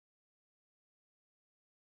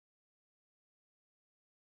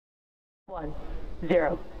1,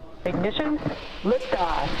 0. Ignition,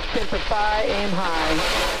 liftoff, Semper aim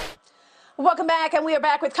high. Welcome back, and we are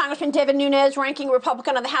back with Congressman Devin Nunes, ranking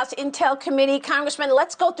Republican on the House Intel Committee. Congressman,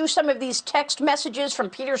 let's go through some of these text messages from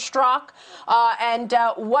Peter Strzok and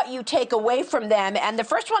what you take away from them. And the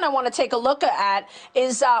first one I want to take a look at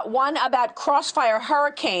is one about Crossfire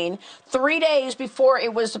Hurricane, 3 days before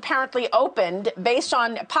it was apparently opened. Based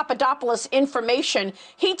on Papadopoulos information,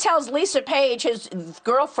 he tells Lisa Page, his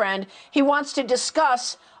girlfriend, he wants to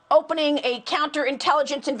discuss opening a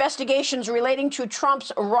counterintelligence investigations relating to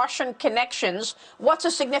Trump's Russian connections. What's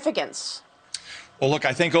the significance? Well, look,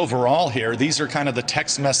 I think overall here, these are kind of the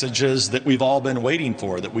text messages that we've all been waiting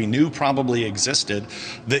for, that we knew probably existed,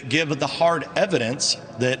 that give the hard evidence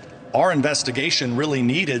that our investigation really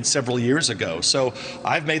needed several years ago. So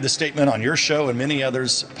I've made the statement on your show and many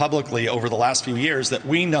others publicly over the last few years that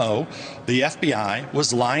we know the FBI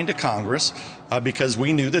was lying to Congress because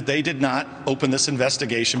we knew that they did not open this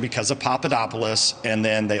investigation because of Papadopoulos, and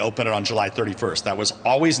then they opened it on July 31st. That was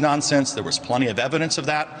always nonsense. There was plenty of evidence of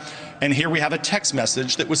that. And here we have a text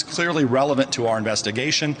message that was clearly relevant to our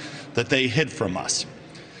investigation that they hid from us.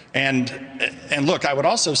 And look, I would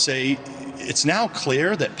also say it's now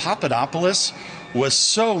clear that Papadopoulos was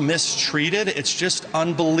so mistreated. It's just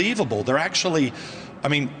unbelievable. They're actually, I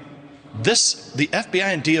mean, the FBI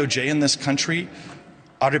and DOJ in this country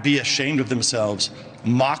ought to be ashamed of themselves,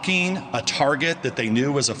 mocking a target that they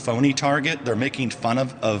knew was a phony target. They're making fun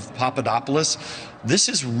of Papadopoulos. This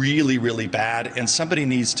is really, really bad, and somebody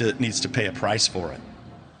needs to pay a price for it.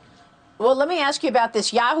 Well, let me ask you about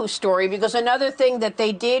this Yahoo story, because another thing that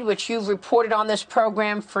they did, which you've reported on this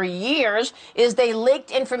program for years, is they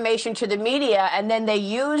leaked information to the media, and then they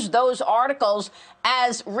used those articles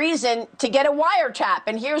as reason to get a wiretap.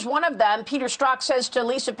 And here's one of them. Peter Strzok says to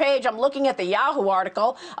Lisa Page, I'm looking at the Yahoo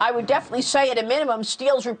article. I would definitely say at a minimum,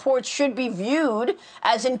 Steele's reports should be viewed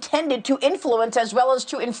as intended to influence as well as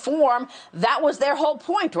to inform. That was their whole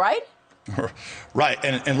point, right? Right.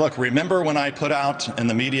 And look, remember when I put out and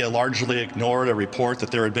the media largely ignored a report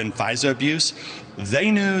that there had been FISA abuse?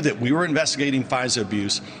 They knew that we were investigating FISA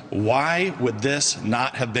abuse. Why would this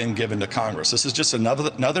not have been given to Congress? This is just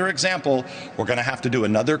another example. We're going to have to do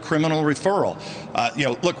another criminal referral.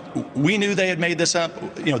 Look, we knew they had made this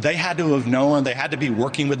up. They had to have known. They had to be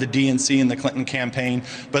working with the DNC and the Clinton campaign.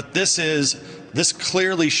 But this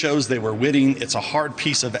clearly shows they were witting. It's a hard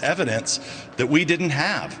piece of evidence that we didn't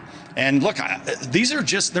have. And look,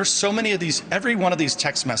 there's so many of these, every one of these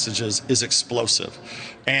text messages is explosive.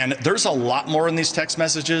 And there's a lot more in these text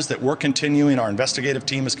messages that we're continuing, our investigative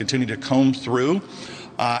team is continuing to comb through.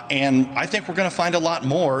 And I think we're going to find a lot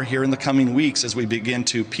more here in the coming weeks as we begin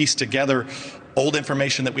to piece together old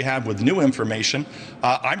information that we have with new information.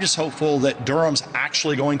 I'm just hopeful that Durham's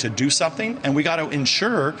actually going to do something, and we got to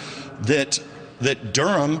ensure that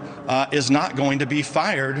Durham is not going to be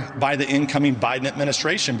fired by the incoming Biden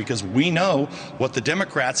administration, because we know what the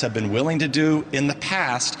Democrats have been willing to do in the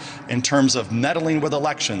past in terms of meddling with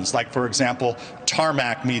elections, like, for example,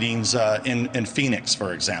 tarmac meetings in Phoenix,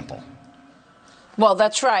 for example. Well,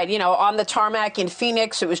 that's right. On the tarmac in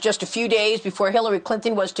Phoenix, it was just a few days before Hillary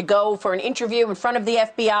Clinton was to go for an interview in front of the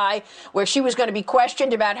FBI, where she was going to be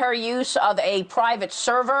questioned about her use of a private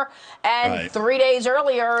server. And right. 3 days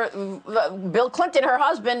earlier, Bill Clinton, her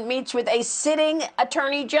husband, meets with a sitting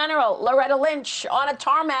Attorney General, Loretta Lynch, on a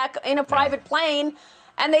tarmac in a private plane.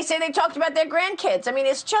 And they say they talked about their grandkids. I mean,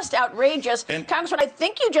 it's just outrageous. And Congressman, I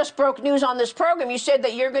think you just broke news on this program. You said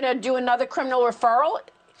that you're going to do another criminal referral.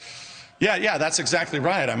 Yeah, that's exactly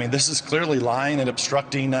right. I mean, this is clearly lying and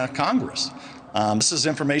obstructing Congress. This is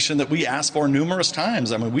information that we asked for numerous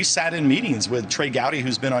times. I mean, we sat in meetings with Trey Gowdy,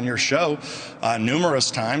 who's been on your show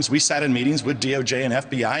numerous times. We sat in meetings with DOJ and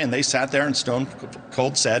FBI, and they sat there and stone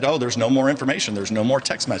cold said, oh, there's no more information. There's no more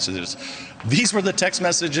text messages. These were the text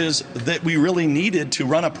messages that we really needed to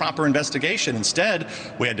run a proper investigation. Instead,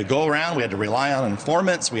 we had to go around, we had to rely on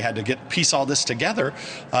informants, we had to piece all this together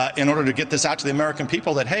in order to get this out to the American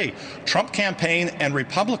people that, hey, Trump campaign and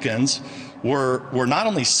Republicans were not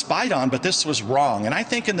only spied on, but this was wrong. And I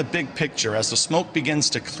think in the big picture, as the smoke begins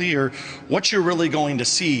to clear, what you're really going to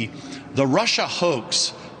see, the Russia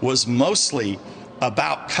hoax was mostly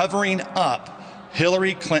about covering up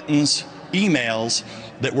Hillary Clinton's emails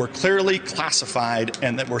that were clearly classified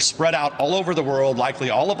and that were spread out all over the world. Likely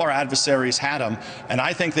all of our adversaries had them. And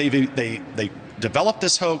I think they developed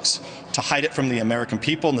this hoax to hide it from the American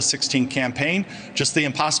people in the 2016 campaign. Just the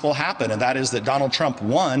impossible happened, and that is that Donald Trump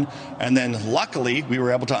won, and then luckily we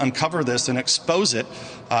were able to uncover this and expose it.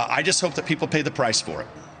 I just hope that people pay the price for it.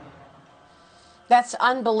 That's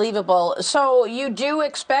unbelievable. So you do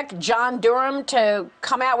expect John Durham to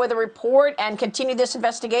come out with a report and continue this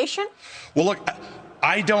investigation? Well, look,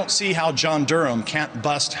 I don't see how John Durham can't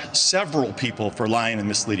bust several people for lying and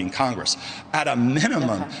misleading Congress. At a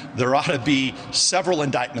minimum, there ought to be several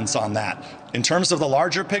indictments on that. In terms of the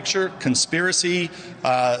larger picture, conspiracy,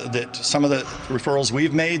 that some of the referrals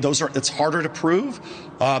we've made, it's harder to prove,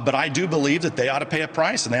 but I do believe that they ought to pay a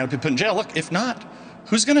price and they ought to be put in jail. Look, if not,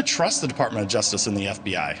 who's going to trust the Department of Justice and the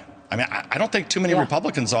FBI? I mean, I don't think too many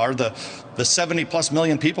Republicans are. The 70+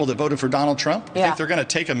 million people that voted for Donald Trump, you think they're going to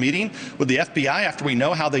take a meeting with the FBI after we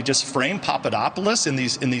know how they just framed Papadopoulos in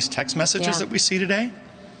these text messages that we see today?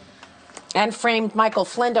 And framed Michael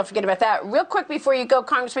Flynn, don't forget about that. Real quick before you go,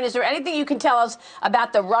 Congressman, is there anything you can tell us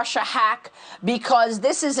about the Russia hack? Because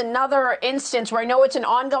this is another instance where I know it's an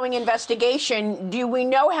ongoing investigation. Do we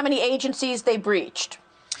know how many agencies they breached?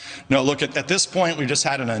 No, look, at this point, we just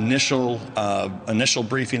had an initial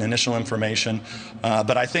briefing, initial information,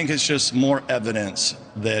 but I think it's just more evidence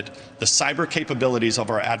that the cyber capabilities of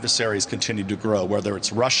our adversaries continue to grow, whether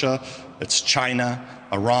it's Russia, it's China,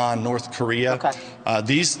 Iran, North Korea.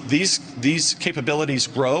 These capabilities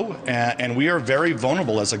grow, and we are very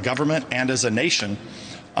vulnerable as a government and as a nation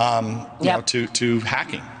to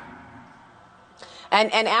hacking.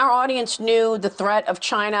 And our audience knew the threat of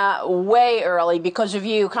China way early because of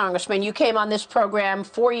you, Congressman. You came on this program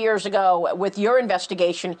 4 years ago with your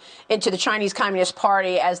investigation into the Chinese Communist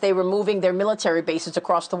Party as they were moving their military bases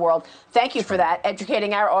across the world. Thank you for that,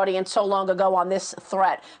 educating our audience so long ago on this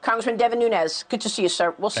threat. Congressman Devin Nunes, good to see you,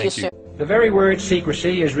 sir. We'll see you soon. The very word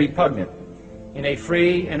secrecy is repugnant in a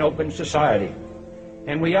free and open society.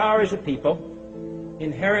 And we are, as a people,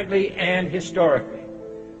 inherently and historically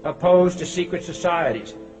opposed to secret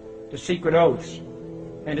societies, to secret oaths,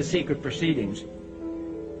 and to secret proceedings.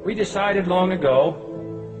 We decided long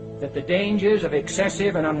ago that the dangers of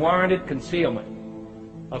excessive and unwarranted concealment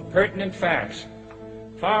of pertinent facts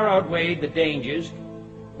far outweighed the dangers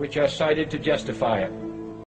which are cited to justify it.